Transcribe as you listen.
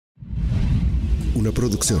una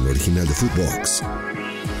producción original de Footbox.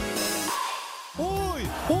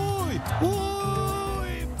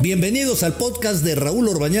 Bienvenidos al podcast de Raúl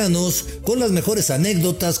Orvañanos, con las mejores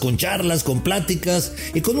anécdotas, con charlas, con pláticas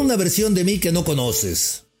y con una versión de mí que no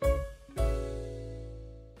conoces.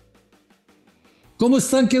 ¿Cómo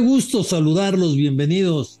están? Qué gusto saludarlos,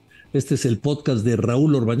 bienvenidos. Este es el podcast de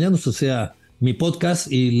Raúl Orvañanos, o sea, mi podcast,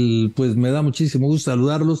 y pues me da muchísimo gusto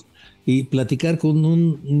saludarlos y platicar con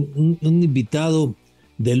un invitado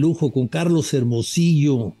de lujo, con Carlos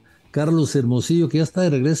Hermosillo. Carlos Hermosillo, que ya está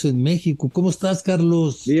de regreso en México. ¿Cómo estás,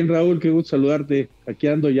 Carlos? Bien, Raúl, qué gusto saludarte. Aquí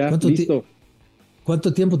ando ya, listo.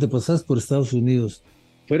 ¿Cuánto tiempo te pasaste por Estados Unidos?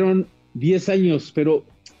 Fueron 10 años, pero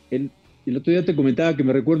el otro día te comentaba que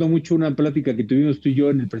me recuerdo mucho una plática que tuvimos tú y yo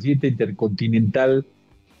en el presidente intercontinental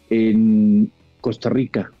en Costa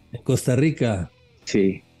Rica. ¿En Costa Rica?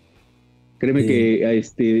 Sí. Créeme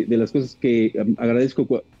que de las cosas que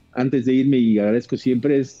agradezco antes de irme y agradezco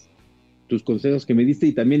siempre es tus consejos que me diste,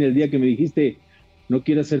 y también el día que me dijiste no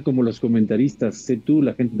quieras ser como los comentaristas, sé tú,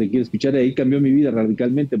 la gente te quiere escuchar, y ahí cambió mi vida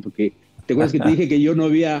radicalmente, porque te acuerdas que te dije que yo no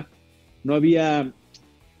había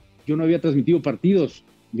transmitido partidos,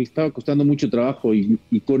 me estaba costando mucho trabajo, y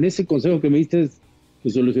con ese consejo que me diste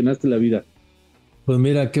pues solucionaste la vida. Pues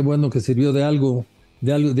mira, qué bueno que sirvió de algo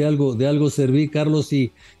serví, Carlos,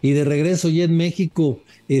 y de regreso ya en México.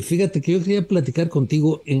 Fíjate que yo quería platicar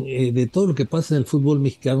contigo de todo lo que pasa en el fútbol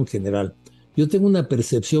mexicano en general. Yo tengo una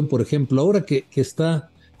percepción, por ejemplo, ahora que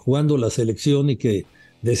está jugando la selección, y que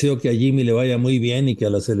deseo que a Jimmy le vaya muy bien y que a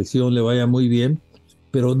la selección le vaya muy bien,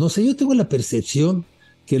 pero no sé, yo tengo la percepción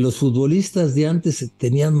que los futbolistas de antes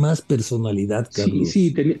tenían más personalidad, Carlos.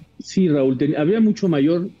 Sí, Raúl, había mucho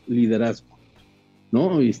mayor liderazgo,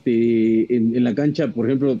 ¿no? En la cancha, por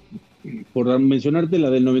ejemplo, por mencionarte la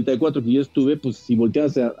del 94 que yo estuve, pues si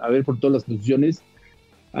volteabas a ver por todas las posiciones,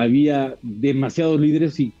 había demasiados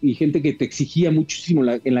líderes y gente que te exigía muchísimo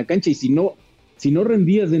en la cancha, y si no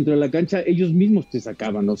rendías dentro de la cancha, ellos mismos te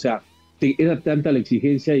sacaban, o sea, era tanta la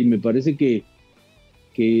exigencia, y me parece que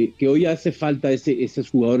hoy hace falta esos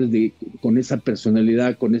jugadores con esa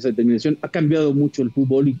personalidad, con esa determinación. Ha cambiado mucho el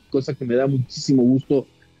fútbol, y cosa que me da muchísimo gusto,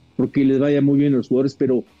 porque les vaya muy bien a los jugadores,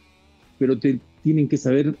 pero tienen que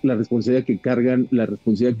saber la responsabilidad que cargan, la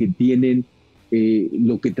responsabilidad que tienen,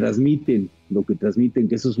 lo que transmiten,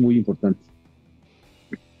 que eso es muy importante.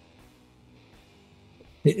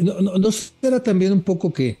 ¿No será también un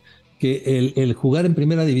poco que el jugar en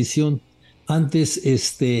primera división antes,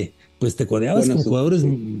 pues te codeabas con jugadores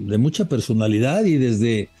de mucha personalidad, y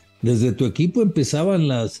desde tu equipo empezaban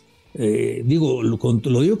las... lo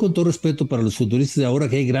digo con todo respeto para los futbolistas de ahora,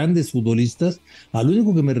 que hay grandes futbolistas. A lo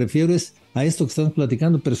único que me refiero es a esto que estamos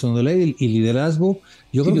platicando, personalidad y liderazgo.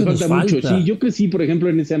 Yo creo que nos falta mucho. Sí, yo crecí, por ejemplo,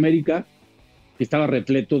 en ese América, que estaba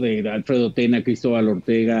repleto de Alfredo Tena, Cristóbal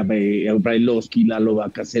Ortega, Brailovsky, Lalo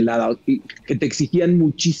Vacacelada, que te exigían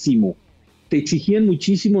muchísimo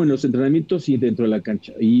en los entrenamientos y dentro de la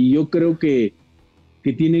cancha. Y yo creo que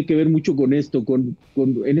tiene que ver mucho con esto,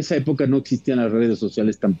 en esa época no existían las redes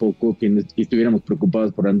sociales tampoco, que estuviéramos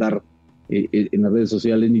preocupados por andar en las redes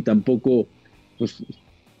sociales, ni tampoco pues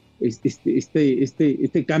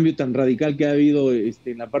este cambio tan radical que ha habido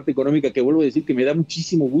en la parte económica, que vuelvo a decir que me da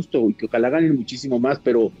muchísimo gusto, y que ojalá ganen muchísimo más,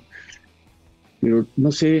 pero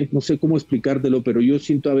no sé cómo explicártelo, pero yo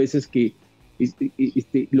siento a veces que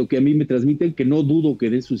lo que a mí me transmiten, que no dudo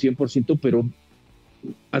que den su 100%, pero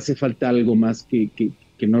hace falta algo más que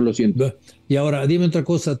no lo siento. Y ahora, dime otra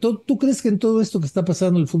cosa. ¿Tú crees que en todo esto que está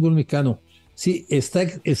pasando en el fútbol mexicano, sí,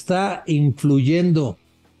 está influyendo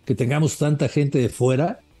que tengamos tanta gente de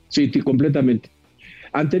fuera? Sí, completamente.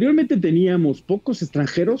 Anteriormente teníamos pocos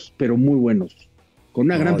extranjeros, pero muy buenos, con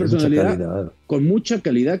una gran personalidad, con mucha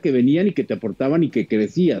calidad, que venían y que te aportaban y que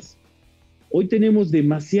crecías. Hoy tenemos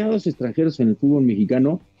demasiados extranjeros en el fútbol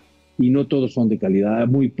mexicano, y no todos son de calidad,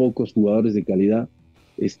 muy pocos jugadores de calidad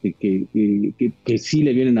que sí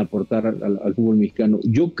le vienen a aportar al fútbol mexicano.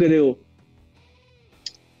 Yo creo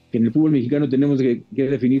que en el fútbol mexicano tenemos que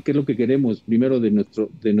definir qué es lo que queremos primero de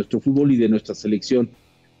nuestro fútbol y de nuestra selección,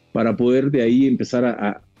 para poder de ahí empezar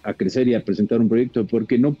a crecer y a presentar un proyecto,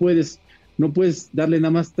 porque no puedes darle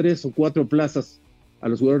nada más 3 o 4 plazas a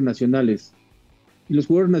los jugadores nacionales. Y los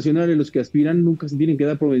jugadores nacionales, los que aspiran, nunca se tienen que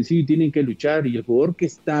dar por vencido y tienen que luchar, y el jugador que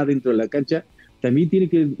está dentro de la cancha también tiene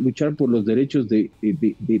que luchar por los derechos de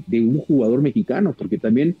un jugador mexicano, porque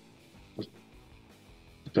también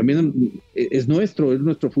es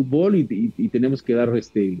nuestro fútbol, y tenemos que dar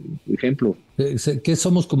ejemplo. ¿Qué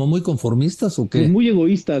somos, como muy conformistas o qué? Pues muy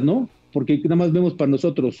egoístas, ¿no? Porque nada más vemos para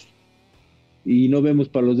nosotros y no vemos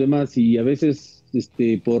para los demás, y a veces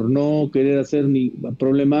por no querer hacer ni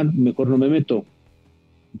problema, mejor no me meto.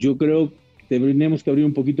 yo creo que tenemos que abrir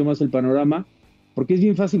un poquito más el panorama, porque es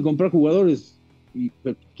bien fácil comprar jugadores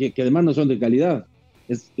que además no son de calidad.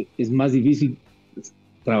 Es más difícil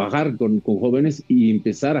trabajar con jóvenes y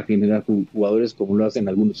empezar a generar jugadores como lo hacen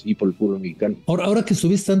algunos equipos del fútbol mexicano. Ahora que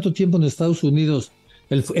estuviste tanto tiempo en Estados Unidos,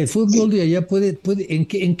 el fútbol de allá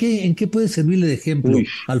 ¿en qué puede servirle de ejemplo Uy,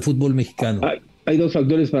 al fútbol mexicano? hay dos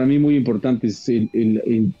factores para mí muy importantes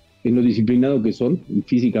en lo disciplinado que son.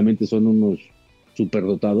 Físicamente son unos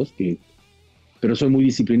superdotados, pero son muy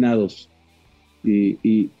disciplinados. Y,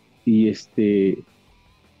 y,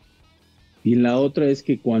 y la otra es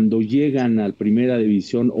que cuando llegan a primera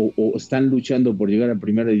división o están luchando por llegar a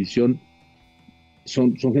primera división,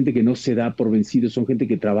 son gente que no se da por vencido, son gente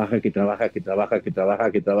que trabaja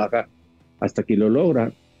hasta que lo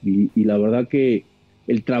logra. Y la verdad que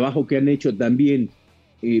el trabajo que han hecho también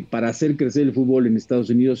para hacer crecer el fútbol en Estados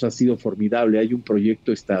Unidos ha sido formidable. Hay un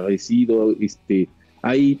proyecto establecido,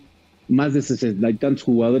 hay más de 60 y tantos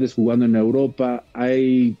jugadores jugando en Europa,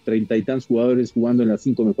 hay 30 y tantos jugadores jugando en las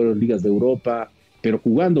 5 mejores ligas de Europa, pero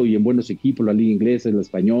jugando y en buenos equipos, la liga inglesa, la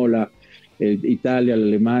española, Italia, la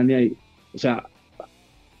Alemania, o sea,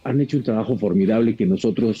 han hecho un trabajo formidable que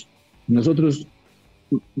nosotros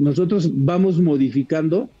vamos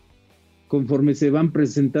modificando conforme se van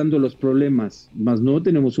presentando los problemas, más no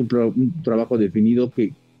tenemos un trabajo definido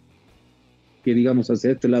que digamos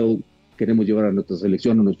hacia este lado queremos llevar a nuestra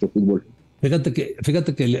selección, a nuestro fútbol. Fíjate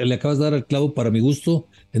que le acabas de dar el clavo para mi gusto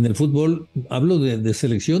en el fútbol. Hablo de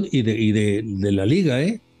selección y de la liga,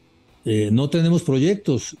 ¿eh? No tenemos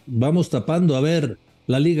proyectos, vamos tapando. A ver,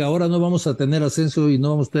 la liga, ahora no vamos a tener ascenso y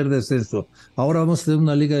no vamos a tener descenso. Ahora vamos a tener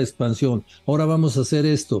una liga de expansión. Ahora vamos a hacer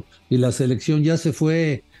esto. Y la selección ya se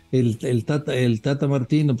fue el Tata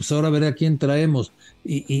Martino, pues ahora veré a quién traemos.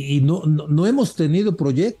 Y no hemos tenido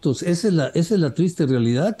proyectos. Esa es la triste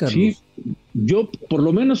realidad, Sí, Carlos. yo por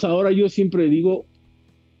lo menos ahora yo siempre digo,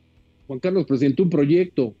 Juan Carlos presentó un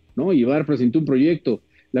proyecto, ¿no? Ibar presentó un proyecto.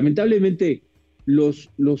 Lamentablemente, los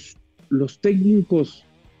técnicos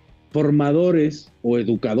formadores o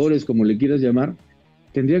educadores, como le quieras llamar,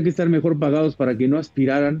 tendrían que estar mejor pagados para que no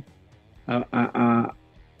aspiraran a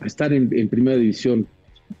estar en primera división,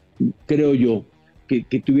 creo yo,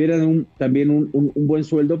 que tuvieran también un buen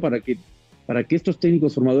sueldo para que estos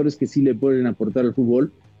técnicos formadores que sí le pueden aportar al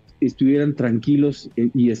fútbol estuvieran tranquilos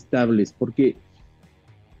y estables, porque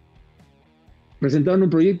presentaron un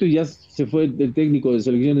proyecto y ya se fue el técnico de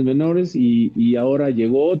selecciones menores y ahora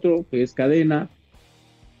llegó otro, que es Cadena.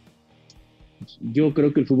 Yo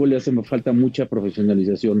creo que el fútbol le hace falta mucha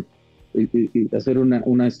profesionalización, hacer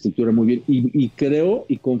una estructura muy bien. Y creo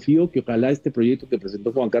y confío que ojalá este proyecto que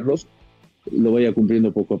presentó Juan Carlos lo vaya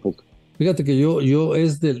cumpliendo poco a poco. Fíjate que yo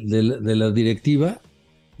es de la directiva,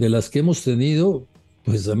 de las que hemos tenido,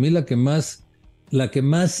 pues a mí la que más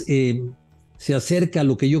se acerca a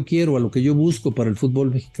lo que yo quiero, a lo que yo busco para el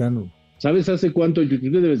fútbol mexicano. ¿Sabes hace cuánto? Tú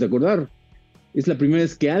debes de acordar. Es la primera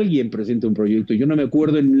vez que alguien presenta un proyecto. Yo no me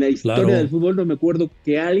acuerdo en la historia del Claro. fútbol, no me acuerdo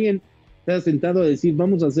que alguien se haya sentado a decir,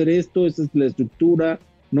 vamos a hacer esto, esta es la estructura.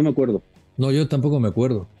 No me acuerdo. No, yo tampoco me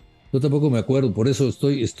acuerdo. Yo tampoco me acuerdo. Por eso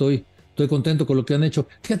estoy contento con lo que han hecho.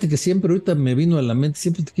 Fíjate que siempre ahorita me vino a la mente,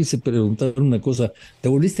 siempre te quise preguntar una cosa. ¿Te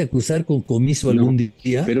volviste a cruzar con Comiso No, algún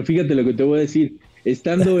día? pero fíjate lo que te voy a decir.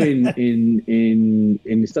 Estando en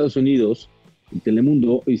Estados Unidos, en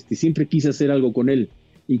Telemundo, siempre quise hacer algo con él.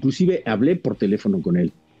 Inclusive hablé por teléfono con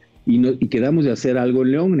él. Y quedamos de hacer algo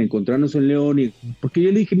en León, encontrarnos en León. Porque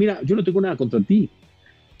yo le dije, mira, yo no tengo nada contra ti.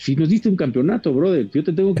 Si nos diste un campeonato, brother, yo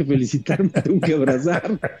te tengo que felicitar, me tengo que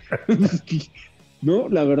abrazar. No,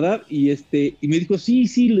 la verdad. Y me dijo,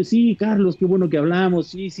 sí, Carlos, qué bueno que hablamos.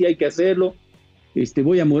 Sí, hay que hacerlo.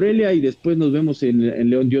 Voy a Morelia y después nos vemos en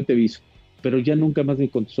León, yo te aviso. Pero ya nunca más me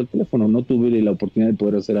contestó el teléfono, no tuve la oportunidad de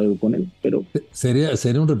poder hacer algo con él, pero Sería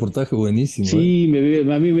un reportaje buenísimo, ¿eh? sí,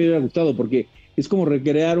 a mí me hubiera gustado porque es como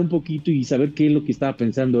recrear un poquito y saber qué es lo que estaba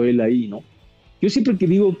pensando él ahí, ¿no? Yo siempre que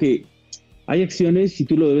digo que hay acciones, y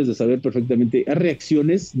tú lo debes de saber perfectamente, hay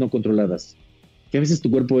reacciones no controladas, que a veces tu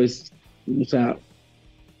cuerpo o sea,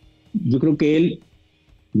 yo creo que él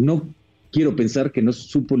no quiero pensar que no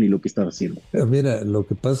supo ni lo que estaba haciendo. Mira, lo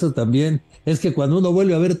que pasa también es que cuando uno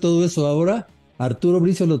vuelve a ver todo eso ahora, Arturo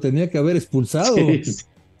Bricio lo tenía que haber expulsado. Sí,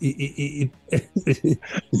 Y, y- y-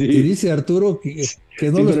 y sí, dice Arturo que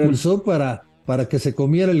no sí, lo pero expulsó para que se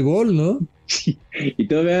comiera el gol, ¿no? sí. Y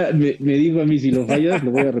todavía me dijo a mí, si lo fallas,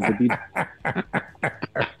 lo voy a repetir.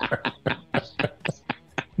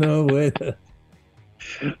 No, bueno.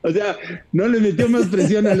 O sea, no le metió más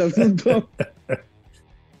presión al asunto.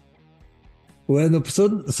 Bueno, pues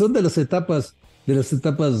son de las etapas de las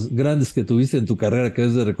etapas grandes que tuviste en tu carrera que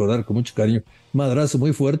debes de recordar con mucho cariño. Madrazo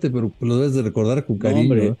muy fuerte, pero lo debes de recordar con No, cariño,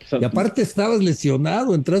 hombre, ¿eh? Y aparte estabas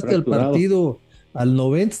lesionado, entraste al fracturado. partido al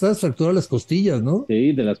 90, estabas fracturado las costillas, ¿no?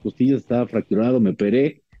 Sí, de las costillas estaba fracturado, me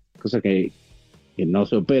operé, cosa que no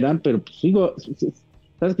se operan, pero pues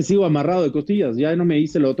sabes que sigo amarrado de costillas, ya no me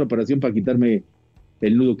hice la otra operación para quitarme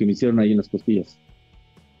el nudo que me hicieron ahí en las costillas.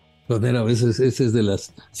 Pues a veces esa es de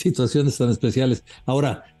las situaciones tan especiales.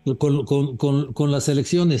 Ahora, con las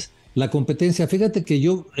elecciones, la competencia, fíjate que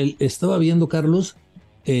yo estaba viendo, Carlos,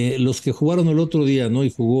 los que jugaron el otro día, ¿no?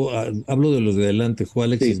 Y jugó, hablo de los de adelante, jugó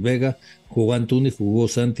Alexis Sí, Vega, jugó Antuni, jugó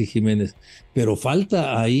Santi Jiménez, pero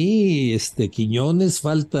falta ahí Quiñones,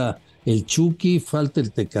 falta el Chucky, falta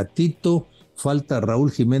el Tecatito, falta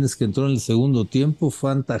Raúl Jiménez que entró en el segundo tiempo,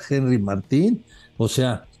 falta Henry Martín, o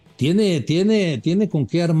sea, tiene con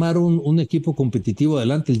qué armar un equipo competitivo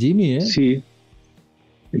adelante el Jimmy, ¿eh? sí.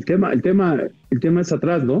 El tema es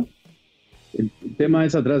atrás, ¿no? El tema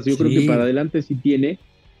es atrás. Yo creo que para Sí, adelante sí tiene.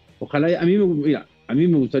 Ojalá, mira, a mí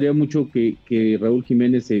me gustaría mucho que Raúl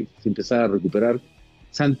Jiménez se empezara a recuperar.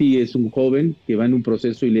 Santi es un joven que va en un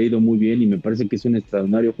proceso y le ha ido muy bien y me parece que es un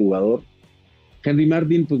extraordinario jugador. Henry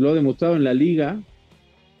Martin, pues lo ha demostrado en la liga.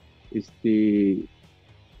 Este,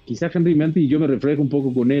 quizá Henry Martin y yo me reflejo un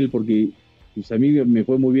poco con él porque pues a mí me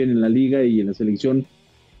fue muy bien en la liga y en la selección,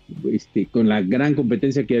 con la gran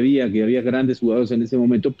competencia que había grandes jugadores en ese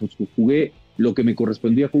momento, pues jugué lo que me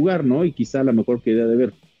correspondía jugar, ¿no? Y quizá la mejor que de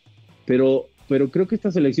ver. Pero creo que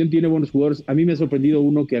esta selección tiene buenos jugadores. A mí me ha sorprendido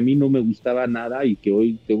uno que a mí no me gustaba nada y que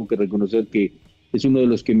hoy tengo que reconocer que es uno de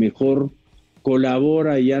los que mejor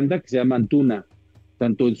colabora y anda, que se llama Antuna,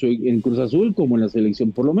 tanto en Cruz Azul como en la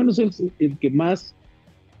selección. Por lo menos el que más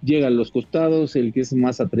llega a los costados, el que es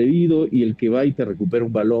más atrevido y el que va y te recupera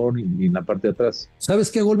un balón y en la parte de atrás. ¿sabes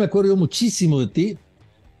qué gol me acuerdo muchísimo de ti?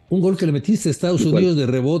 Un gol que le metiste a Estados Igual, Unidos de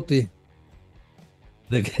rebote.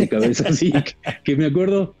 De de que, cabeza, así que me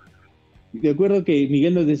acuerdo que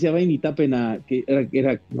Miguel nos decía, vayan y tapen que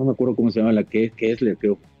era, no me acuerdo cómo se llama que es, le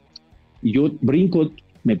creo. Y yo brinco,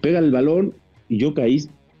 me pega el balón y yo caí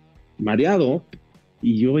mareado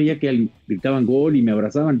y yo veía que gritaban gol y me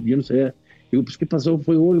abrazaban. Yo no sabía, digo, pues ¿qué pasó?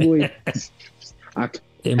 Fue gol, güey. Ah,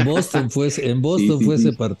 en sí, Boston sí, fue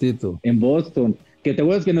ese sí, partido. en Boston. Que te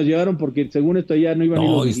acuerdas que nos llevaron porque según esto ya no iban a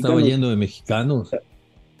ir los No, y estaba mexicanos, lleno de mexicanos.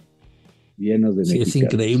 llenos de Sí, es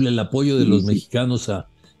increíble mexicanos. el apoyo de Sí, los sí, mexicanos a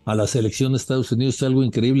la selección de Estados Unidos, es algo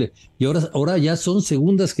increíble. Y ahora ya son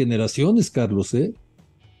segundas generaciones, Carlos, ¿eh?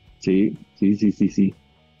 sí, sí, sí, sí, sí.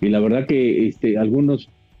 Y la verdad que algunos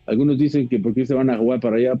dicen que porque se van a jugar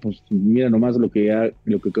para allá, pues mira nomás lo que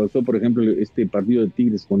causó, por ejemplo, este partido de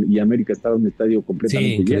Tigres y América estaba en un estadio Sí,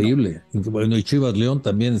 completamente lleno. increíble. Bueno, y Chivas León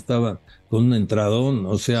también estaba con un entradón,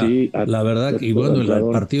 o sea, Sí, la verdad, y todo bueno, el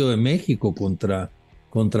entradón. partido de México contra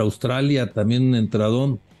Australia, también un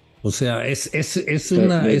entradón. O sea,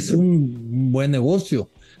 es un buen negocio.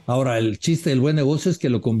 Ahora, el chiste del buen negocio es que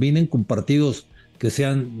lo combinen con partidos que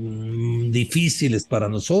sean difíciles para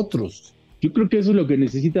nosotros. Yo creo que eso es lo que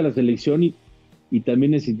necesita la selección y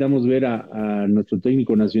también necesitamos ver a nuestro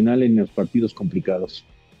técnico nacional en los partidos complicados.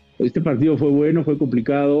 Este partido fue bueno, fue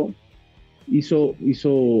complicado, hizo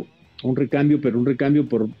un recambio, pero un recambio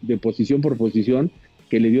de posición por posición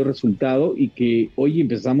que le dio resultado y que hoy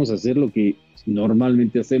empezamos a hacer lo que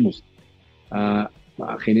normalmente hacemos, a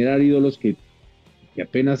generar ídolos que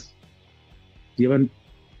apenas llevan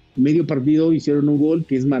medio partido, hicieron un gol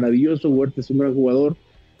que es maravilloso. Huerta es un gran jugador,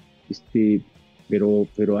 este, pero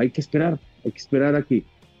hay que esperar a que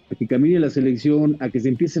camine la selección, a que se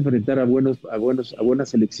empiece a enfrentar a buenas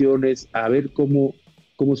selecciones, a ver cómo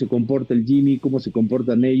se comporta el Jimmy, cómo se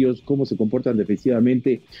comportan ellos, cómo se comportan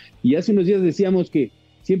defensivamente. Y hace unos días decíamos que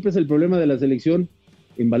siempre es el problema de la selección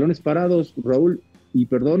en balones parados, Raúl, y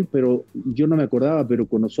perdón, pero yo no me acordaba, pero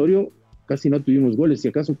con Osorio casi no tuvimos goles, si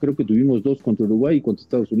acaso creo que tuvimos dos contra Uruguay y contra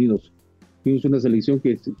Estados Unidos. Tuvimos una selección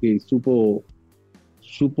que supo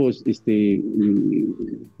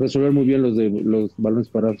resolver muy bien los balones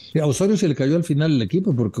parados. Y a Osorio se le cayó al final el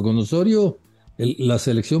equipo, porque con Osorio la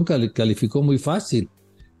selección calificó muy fácil.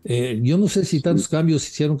 Yo no sé si tantos Sí, cambios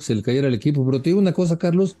hicieron que se le cayera el equipo, pero te digo una cosa,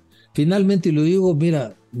 Carlos, finalmente, y lo digo,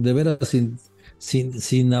 mira, de veras,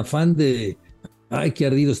 sin afán de, ay, qué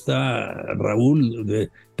ardido está Raúl,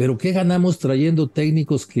 pero ¿qué ganamos trayendo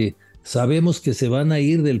técnicos que sabemos que se van a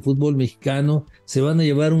ir del fútbol mexicano, se van a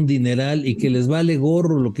llevar un dineral y que les vale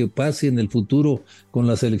gorro lo que pase en el futuro con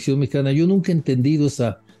la selección mexicana? Yo nunca he entendido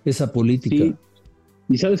esa política. sí.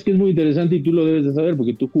 Y sabes que es muy interesante y tú lo debes de saber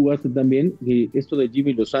porque tú jugaste también esto de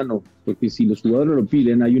Jimmy Lozano, porque si los jugadores lo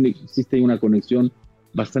piden, existe una conexión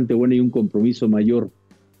bastante buena y un compromiso mayor.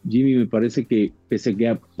 Jimmy me parece que pese a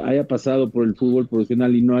que haya pasado por el fútbol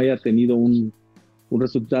profesional y no haya tenido un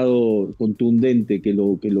resultado contundente que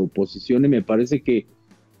lo posicione, me parece que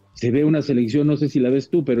se ve una selección, no sé si la ves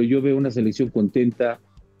tú, pero yo veo una selección contenta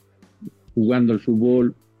jugando al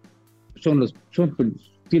fútbol.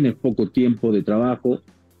 Tienen poco tiempo de trabajo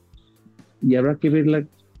y habrá que verla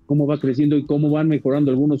cómo va creciendo y cómo van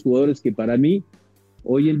mejorando algunos jugadores que para mí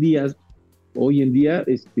hoy en día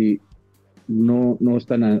no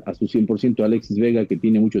están a su 100%. Alexis Vega, que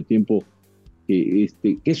tiene mucho tiempo, que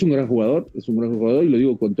es un gran jugador, y lo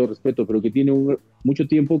digo con todo respeto, pero que tiene mucho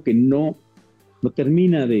tiempo que no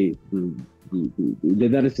termina de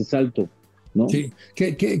dar ese salto, ¿no? Sí,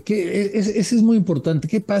 ese es muy importante.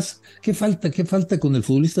 ¿Qué pasa? ¿Qué falta con el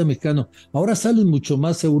futbolista mexicano? Ahora salen mucho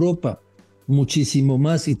más a Europa, muchísimo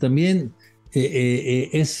más, y también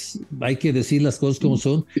hay que decir las cosas como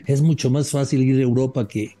son, es mucho más fácil ir a Europa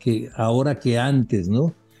que ahora que antes,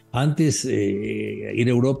 ¿no? Antes ir a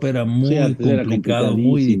Europa era Sí, muy antes era complicado,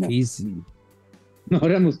 muy complicadísimo. difícil. No,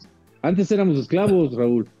 antes éramos esclavos,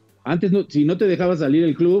 Raúl. Antes, no, si no te dejaba salir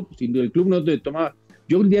el club, si el club no te tomaba.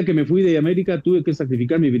 Yo un día que me fui de América tuve que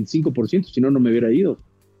sacrificar mi 25%, si no, no me hubiera ido.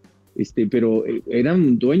 Pero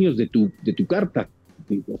eran dueños de tu carta.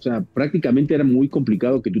 O sea, prácticamente era muy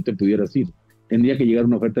complicado que tú te pudieras ir. Tendría que llegar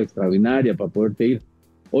una oferta extraordinaria para poderte ir.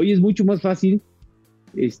 Hoy es mucho más fácil,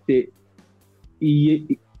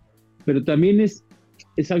 pero también es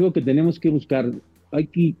algo que tenemos que buscar.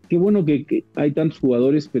 Qué bueno que hay tantos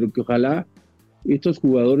jugadores, pero que ojalá estos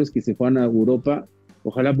jugadores que se fueran a Europa,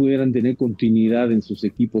 ojalá pudieran tener continuidad en sus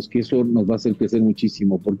equipos, que eso nos va a hacer crecer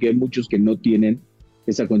muchísimo, porque hay muchos que no tienen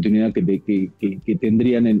esa continuidad que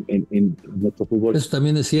tendrían en nuestro fútbol. Eso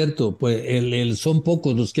también es cierto, pues son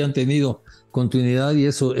pocos los que han tenido continuidad y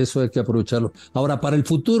eso hay que aprovecharlo. Ahora, para el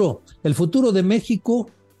futuro de México,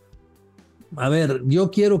 a ver, yo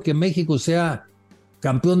quiero que México sea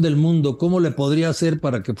campeón del mundo. ¿Cómo le podría hacer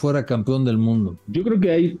para que fuera campeón del mundo? Yo creo que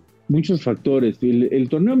hay muchos factores. El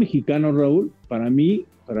torneo mexicano, Raúl, para mí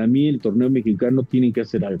el torneo mexicano tiene que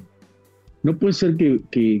hacer algo. No puede ser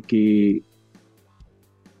que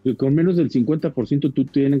con menos del 50% tú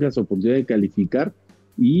tengas la oportunidad de calificar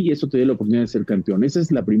y eso te dé la oportunidad de ser campeón. Esa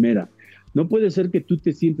es la primera. No puede ser que tú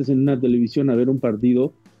te sientes en una televisión a ver un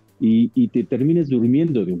partido y te termines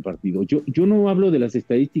durmiendo de un partido. Yo no hablo de las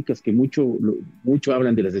estadísticas, que mucho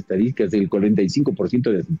hablan de las estadísticas, del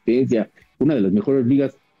 45% de asistencia, una de las mejores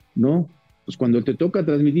ligas. No, pues cuando te toca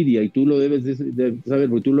transmitir, y ahí tú lo debes de saber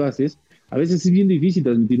porque tú lo haces, a veces es bien difícil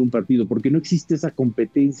transmitir un partido porque no existe esa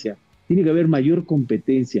competencia. Tiene que haber mayor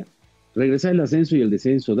competencia. Regresar el ascenso y el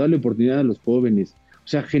descenso, darle oportunidad a los jóvenes. O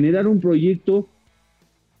sea, generar un proyecto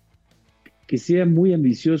que sea muy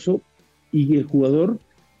ambicioso y el jugador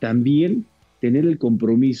también tener el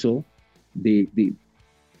compromiso de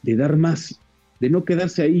dar más, de no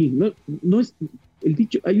quedarse ahí. No es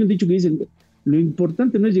hay un dicho que dice, lo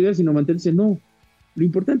importante no es llegar sino mantenerse. No, lo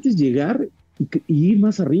importante es llegar y ir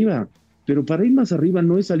más arriba. Pero para ir más arriba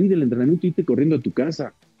no es salir del entrenamiento e irte corriendo a tu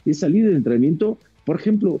casa, es salir del entrenamiento. Por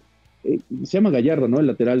ejemplo, se llama Gallardo, ¿no? El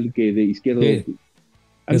lateral que de izquierdo. Sí,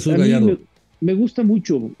 Jesús A mí Gallardo. me gusta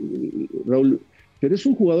mucho, Raúl, pero es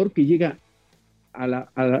un jugador que llega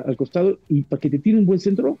al costado y para que te tire un buen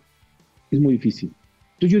centro es muy difícil.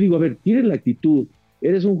 Entonces yo digo, a ver, tienes la actitud,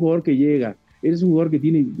 eres un jugador que llega, eres un jugador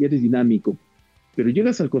que eres dinámico, pero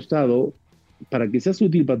llegas al costado, para que seas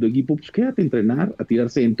útil para tu equipo, pues quédate a entrenar, a tirar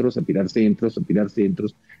centros,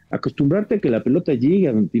 acostumbrarte a que la pelota llegue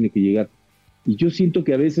a donde tiene que llegar. Y yo siento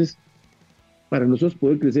que a veces, para nosotros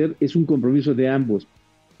poder crecer, es un compromiso de ambos,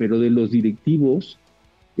 pero de los directivos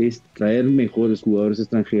es traer mejores jugadores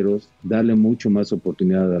extranjeros, darle mucho más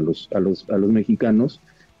oportunidad a los mexicanos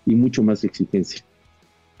y mucho más exigencia.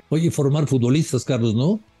 Oye, formar futbolistas, Carlos,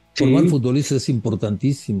 ¿no? Sí, Formar futbolistas es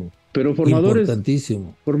importantísimo. pero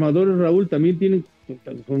Importantísimo. Raúl,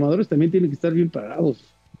 los formadores también tienen que estar bien pagados.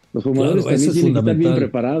 Los formadores Claro, eso también es tienen que estar bien fundamental.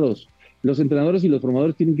 preparados. Los entrenadores y los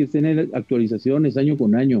formadores tienen que tener actualizaciones año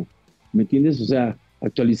con año. ¿Me entiendes? O sea,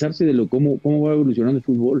 actualizarse de cómo va evolucionando el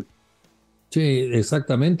fútbol. Sí,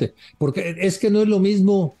 exactamente. Porque es que no es lo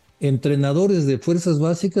mismo entrenadores de fuerzas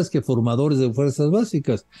básicas que formadores de fuerzas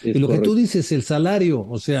básicas. Y Es lo que tú correcto. dices, el salario,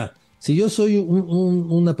 o sea, si yo soy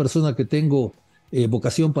una persona que tengo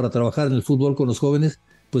vocación para trabajar en el fútbol con los jóvenes,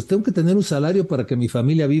 pues tengo que tener un salario para que mi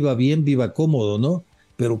familia viva bien, viva cómodo, ¿no?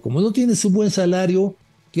 Pero como no tienes un buen salario,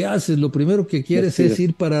 ¿qué haces? Lo primero que quieres es Despides.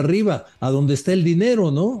 ir para arriba, a donde está el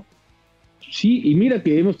dinero, ¿no? Sí, y mira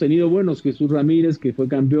que hemos tenido buenos, Jesús Ramírez, que fue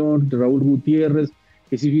campeón, Raúl Gutiérrez,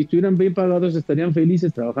 que si estuvieran bien pagados estarían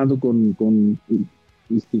felices trabajando con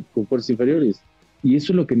fuerzas inferiores. Y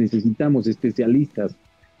eso es lo que necesitamos, especialistas.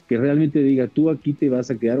 que realmente diga, tú aquí te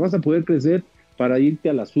vas a quedar, vas a poder crecer para irte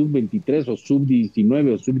a la sub-23 o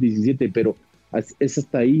sub-19 o sub-17, pero es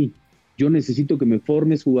hasta ahí. Yo necesito que me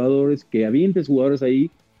formes jugadores, que avientes jugadores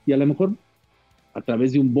ahí y a lo mejor a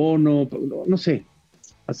través de un bono, no sé,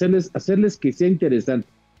 hacerles que sea interesante.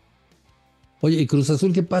 Oye, ¿y Cruz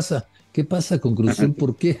Azul qué pasa? ¿Qué pasa con Cruz Azul?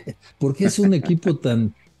 ¿Por qué? ¿Por qué es un equipo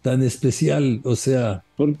tan especial? O sea,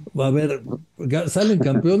 Por- a ver, salen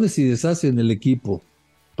campeones y deshacen el equipo.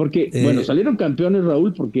 Porque, bueno, Eh, salieron campeones,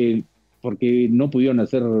 Raúl, porque no pudieron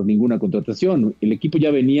hacer ninguna contratación. El equipo ya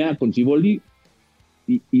venía con Siboldi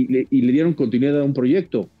y le dieron continuidad a un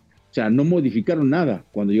proyecto. O sea, no modificaron nada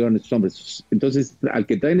cuando llegaron estos hombres. Entonces, al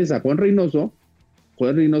que traen es a Juan Reynoso.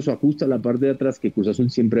 Juan Reynoso ajusta la parte de atrás, que Cruz Azul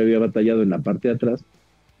siempre había batallado en la parte de atrás,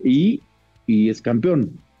 y, y es campeón.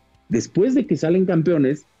 Después de que salen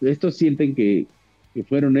campeones, estos sienten que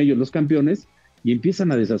fueron ellos los campeones y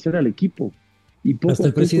empiezan a deshacer al equipo. Y poco hasta a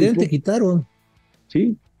el poco y presidente poco, quitaron.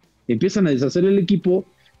 ¿sí? Empiezan a deshacer el equipo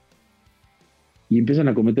y empiezan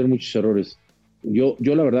a cometer muchos errores. Yo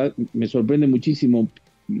la verdad me sorprende muchísimo,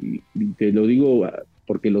 y te lo digo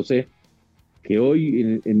porque lo sé, que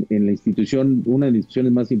hoy en la institución, una de las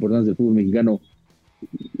instituciones más importantes del fútbol mexicano,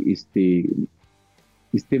 este,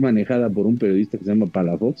 esté manejada por un periodista que se llama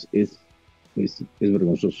Palafox, es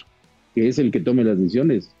vergonzoso. Que es el que tome las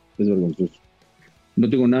decisiones, es vergonzoso. No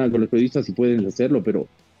tengo nada con los periodistas si pueden hacerlo, pero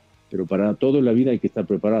para todo en la vida hay que estar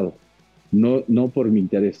preparado. No por mi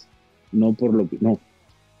interés, no por lo que, no.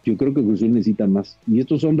 Yo creo que Cruz Azul necesita más. Y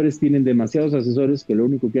estos hombres tienen demasiados asesores que lo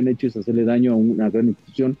único que han hecho es hacerle daño a una gran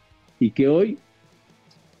institución y que hoy,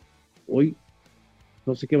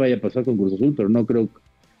 no sé qué vaya a pasar con Cruz Azul, pero no creo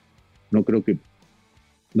que,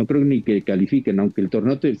 no creo ni que califiquen, aunque el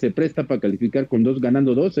torneo se presta para calificar con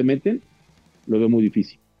ganando dos, se meten, lo veo muy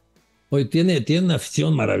difícil. Oye, tiene una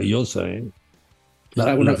afición maravillosa, ¿eh? La,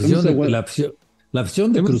 la Bueno, afición de, la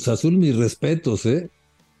afición de hemos, Cruz Azul, mis respetos, ¿eh?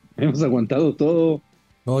 hemos aguantado todo.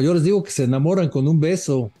 No, yo les digo que se enamoran con un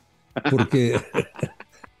beso, porque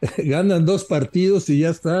ganan 2 partidos y ya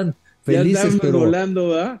están Ya felices, estamos pero volando,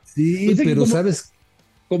 ¿va? sí, Pues es que pero sabes,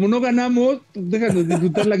 como no ganamos, pues déjanos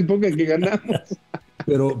disfrutar la poca que ganamos.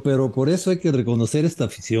 pero por eso hay que reconocer esta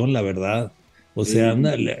afición, la verdad. O sea, Sí,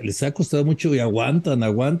 les ha costado mucho y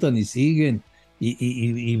aguantan y siguen.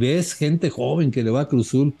 Y ves gente joven que le va a Cruz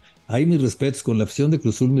Azul. Hay mis respetos, con la afición de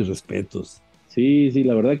Cruz Azul, mis respetos. sí,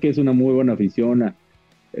 la verdad que es una muy buena afición.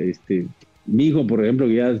 Mi hijo, por ejemplo,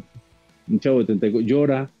 que ya es un chavo de 34,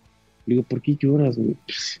 llora. Le digo, ¿por qué lloras, güey?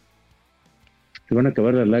 Pues, te van a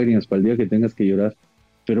acabar las lágrimas para el día que tengas que llorar.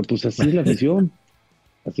 Pero pues así es la afición,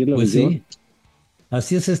 así es la Pues afición. sí,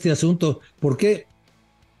 así es este asunto. ¿Por qué?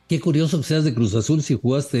 Qué curioso que seas de Cruz Azul si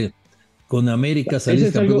jugaste con América, Eso saliste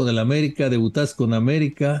es campeón algo, con el América, debutaste con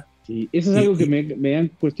América. sí, eso es Y, algo que y me han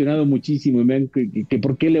cuestionado muchísimo, que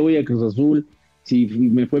por qué le voy a Cruz Azul si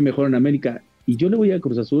me fue mejor en América. Y yo le voy a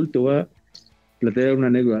Cruz Azul, te voy a platicar una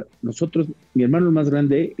anécdota. Nosotros, mi hermano el más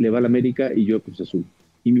grande le va a la América y yo a Cruz Azul.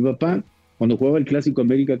 Y mi papá, cuando jugaba el clásico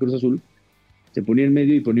América Cruz Azul, se ponía en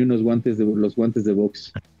medio y ponía los guantes de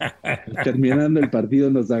box. Terminando el partido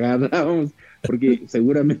nos agarrábamos, porque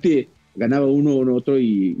seguramente ganaba uno o otro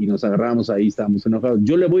y nos agarrábamos ahí, estábamos enojados.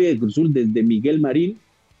 Yo le voy a Cruz Azul desde Miguel Marín,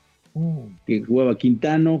 que jugaba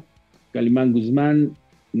Quintano, Calimán Guzmán,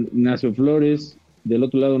 Ignacio Flores, del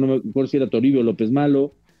otro lado no me acuerdo si era Toribio López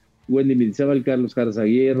Malo, Wendy Mendizábal, Carlos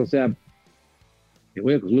Jarazaguer, o sea, le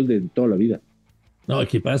voy a Cruz Azul de toda la vida. no,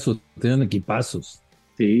 equipazos, tenían equipazos.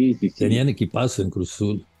 Sí. Tenían equipazos en Cruz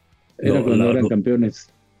Azul. Era cuando eran campeones.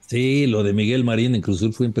 Sí, lo de Miguel Marín en Cruz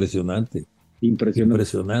Azul fue impresionante. Impresionante.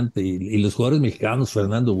 Impresionante. Y los jugadores mexicanos,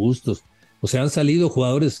 Fernando Bustos. O sea, han salido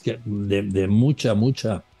jugadores de Tú mucha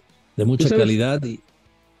sabes, calidad.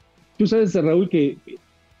 tú sabes, Raúl, que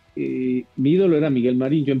mi ídolo era Miguel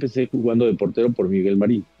Marín. Yo empecé jugando de portero por Miguel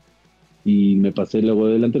Marín y me pasé luego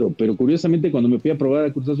de delantero. Pero curiosamente, cuando me fui a probar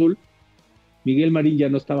a Cruz Azul, Miguel Marín ya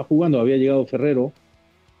no estaba jugando, había llegado Ferrero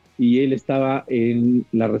y él estaba en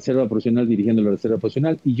la reserva profesional, dirigiendo la reserva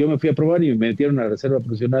profesional. Y yo me fui a probar y me metieron a la reserva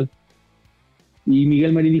profesional. Y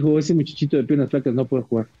Miguel Marín dijo: ese muchachito de piernas flacas no puede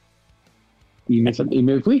jugar. Y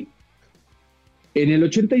me fui. En el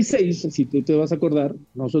 86, si tú te vas a acordar,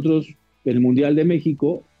 nosotros, el Mundial de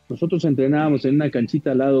México, nosotros entrenábamos en una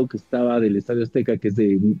canchita al lado que estaba del Estadio Azteca, que es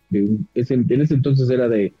en ese entonces era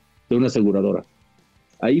de una aseguradora.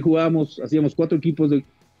 Ahí jugábamos, hacíamos 4 equipos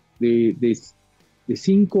de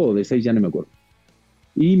 5 o de 6, ya no me acuerdo.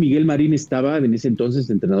 Y Miguel Marín estaba en ese entonces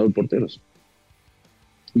de entrenador de porteros.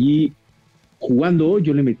 Y jugando,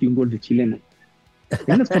 yo le metí un gol de chilena.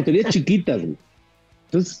 En unas porterías chiquitas, güey.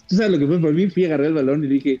 Entonces, ¿tú sabes lo que fue por mí? Fui a agarrar el balón y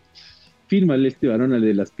dije, fírmale este varón al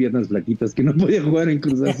de las piernas flaquitas que no podía jugar en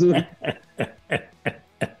Cruz Azul.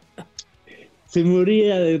 Se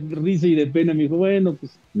moría de risa y de pena. Me dijo, bueno,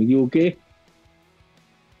 pues me equivoqué.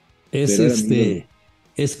 Es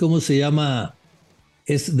es como se llama,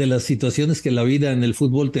 es de las situaciones que la vida en el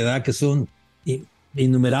fútbol te da, que son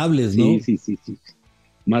innumerables, ¿no? Sí.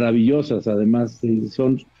 Maravillosas, además,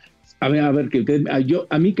 son. A ver,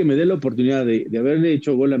 a mí que me dé la oportunidad de haberle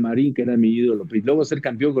hecho gol a Marín, que era mi ídolo, y luego ser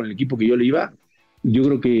campeón con el equipo que yo le iba, yo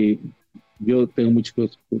creo que yo tengo muchas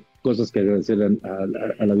cosas que agradecer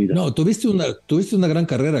a la vida. No, tuviste una gran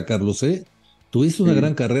carrera, Carlos, ¿eh? Tuviste una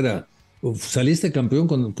gran carrera. Saliste campeón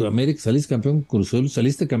con América, saliste campeón con Cruz Azul,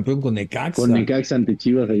 saliste campeón con Necaxa. Con Necaxa ante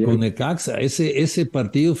Chivas allá. Con Necaxa. Ese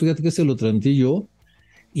partido, fíjate que se lo transmití yo.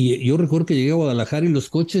 Y yo recuerdo que llegué a Guadalajara y los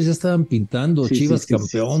coches ya estaban pintando Chivas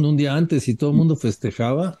campeón un día antes y todo el mundo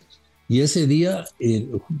festejaba. Y ese día,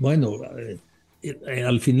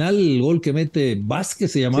 al final el gol que mete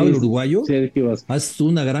Vázquez, se llamaba el uruguayo, haces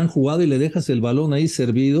una gran jugada y le dejas el balón ahí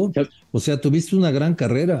servido. O sea, tuviste una gran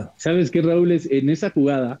carrera. ¿Sabes qué, Raúl? En esa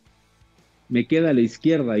jugada me queda a la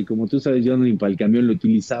izquierda y como tú sabes, yo ni para el camión lo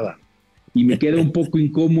utilizaba. Y me queda un poco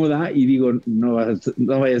incómoda y digo, no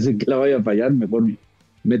vaya a ser que la vaya a fallar, mejor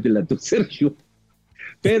métela tú, Sergio.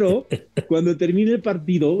 Pero cuando terminé el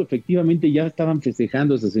partido, efectivamente ya estaban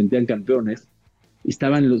festejando, se sentían campeones.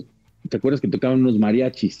 Estaban ¿te acuerdas que tocaban unos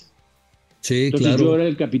mariachis? Sí, entonces, claro. yo era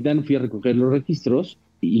el capitán, fui a recoger los registros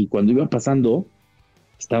y cuando iba pasando,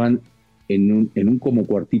 estaban en un como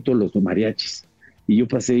cuartito los mariachis. Y yo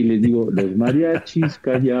pasé y les digo, los mariachis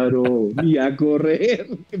callaron y a correr.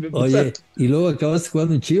 Oye, y luego acabaste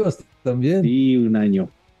jugando en Chivas también. Sí, un año.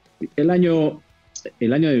 El año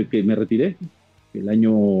de que me retiré,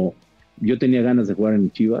 yo tenía ganas de jugar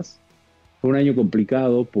en Chivas. Fue un año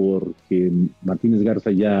complicado porque Martínez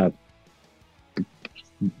Garza ya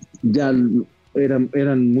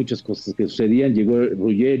eran muchas cosas que sucedían. Llegó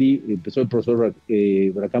Ruggeri, empezó el profesor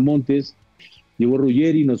Bracamontes, llegó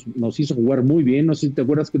Ruggeri, nos hizo jugar muy bien. No sé si te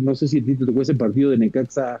acuerdas, no sé si a ti te tocó ese partido de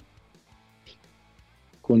Necaxa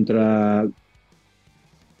contra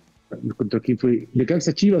quién fue,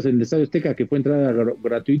 Necaxa Chivas en el Estadio Azteca, que fue entrada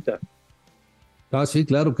gratuita. Ah, sí,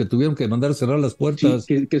 claro, que tuvieron que mandar cerrar las puertas.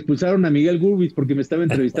 Sí, que expulsaron a Miguel Gurbis porque me estaba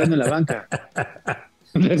entrevistando en la banca.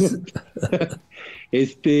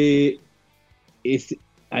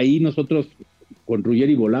 Ahí nosotros con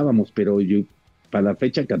Ruggeri volábamos, pero para la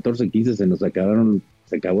fecha 14-15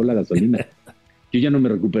 se acabó la gasolina. Yo ya no me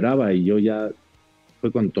recuperaba y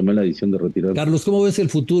fue cuando tomé la decisión de retirar. Carlos, ¿cómo ves el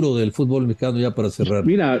futuro del fútbol mexicano ya para cerrar?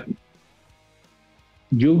 Mira,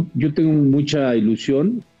 yo tengo mucha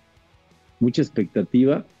ilusión, mucha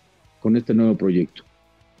expectativa con este nuevo proyecto.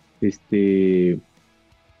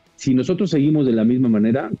 Si nosotros seguimos de la misma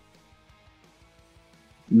manera,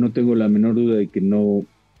 no tengo la menor duda de que no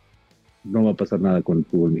va a pasar nada con el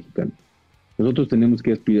fútbol mexicano. Nosotros tenemos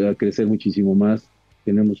que aspirar a crecer muchísimo más,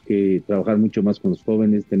 tenemos que trabajar mucho más con los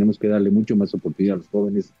jóvenes, tenemos que darle mucho más oportunidad a los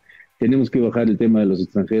jóvenes, tenemos que bajar el tema de los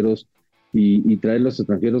extranjeros y traer los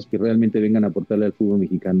extranjeros que realmente vengan a aportarle al fútbol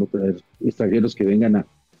mexicano, traer extranjeros que vengan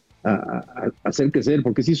a hacer crecer,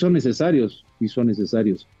 porque sí son necesarios.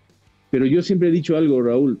 Pero yo siempre he dicho algo,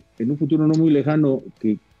 Raúl, en un futuro no muy lejano,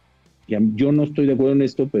 que yo no estoy de acuerdo en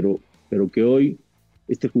esto, pero que hoy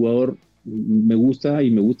este jugador me gusta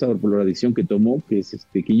por la decisión que tomó, que es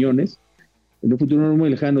Quiñones. En un futuro no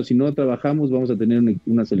muy lejano, si no trabajamos, vamos a tener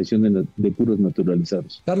una selección de puros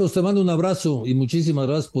naturalizados. Carlos, te mando un abrazo y muchísimas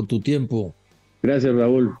gracias por tu tiempo. Gracias,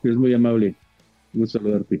 Raúl, es muy amable. Gusto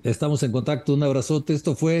saludarte. Estamos en contacto, un abrazote.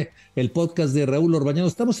 Esto fue el podcast de Raúl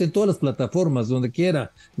Orbañanos. Estamos en todas las plataformas, donde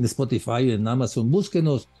quiera, en Spotify, en Amazon.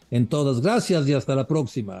 Búsquenos en todas. Gracias y hasta la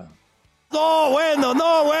próxima. No,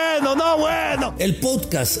 bueno. El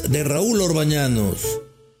podcast de Raúl Orbañanos.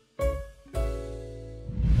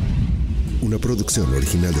 Una producción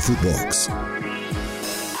original de Footbox.